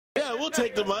Yeah, we'll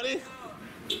take the money.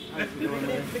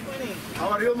 How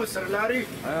are you, Mr. Larry?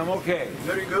 I am okay.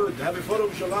 Very good. Happy 4th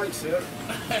of July, sir.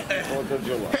 4th of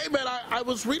July. Hey, man, I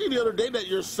was reading the other day that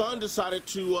your son decided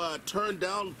to turn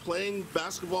down playing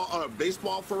basketball or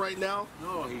baseball for right now.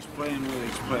 No, he's playing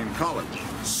college.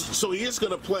 So he is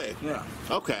going to play? Yeah.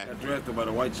 Okay. Got drafted by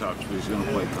the White Sox, but he's going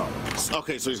to play college.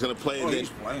 Okay, so he's going to play. Oh, he's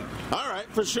playing. All right,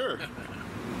 for sure.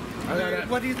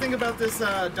 What do you think about this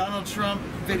Donald Trump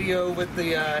video with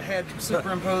the head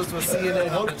superimposed with CNN?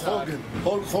 Hulk Hogan.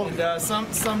 And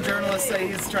some journalists say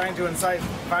he's trying to incite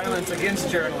violence against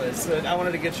journalists. I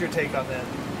wanted to get your take on that.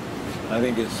 I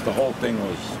think this whole thing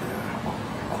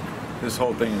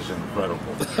is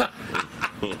incredible.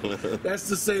 That's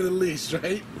to say the least,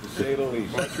 right? To say the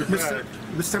least.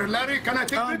 Mr. Larry, can I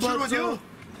take a picture with you?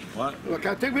 What?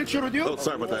 Can I take a picture with you? Oh,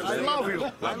 sorry about that, I man. love you.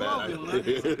 I love you, man.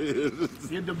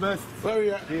 You're the best. Where are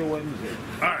you at? See you Wednesday.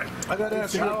 All right. I got to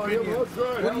ask you How are you? opinion. What's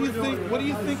good? What do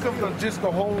you think of just the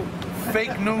whole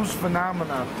fake news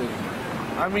phenomenon thing?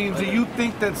 I mean, do you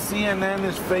think that CNN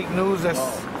is fake news as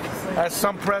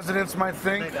some presidents might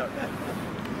think?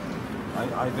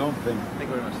 I don't think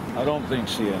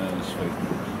CNN is fake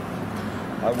news.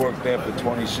 I worked there for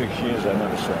 26 years. I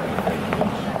never saw any fake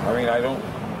news. I mean,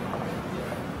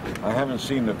 I haven't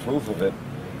seen the proof of it.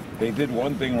 They did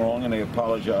one thing wrong and they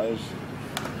apologized.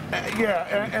 A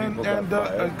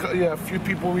few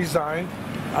people resigned.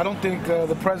 I don't think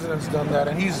the president's done that,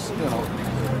 and he's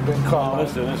been caught.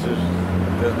 Listen,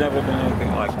 there's never been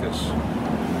anything like this.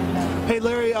 Hey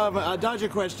Larry, a Dodger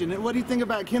question. What do you think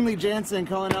about Kenley Jansen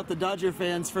calling out the Dodger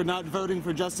fans for not voting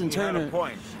for Justin Turner Had a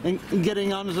point. and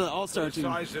getting onto the All-Star The team?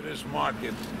 size of this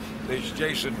market, there's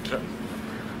Justin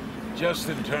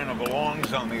Turner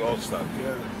belongs on the All-Star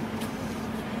team.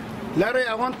 Larry,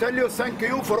 I want to tell you thank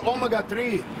you for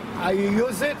Omega-3. I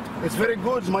use it. It's very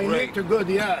good. My Great. neck good,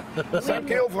 yeah. Thank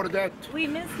you for that. We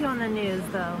miss you on the news,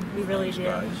 though. We really do.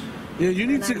 Guys. Yeah, you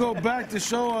need to go back to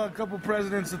show a couple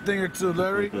presidents a thing or two,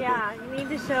 Larry. Yeah, you need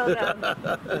to show them.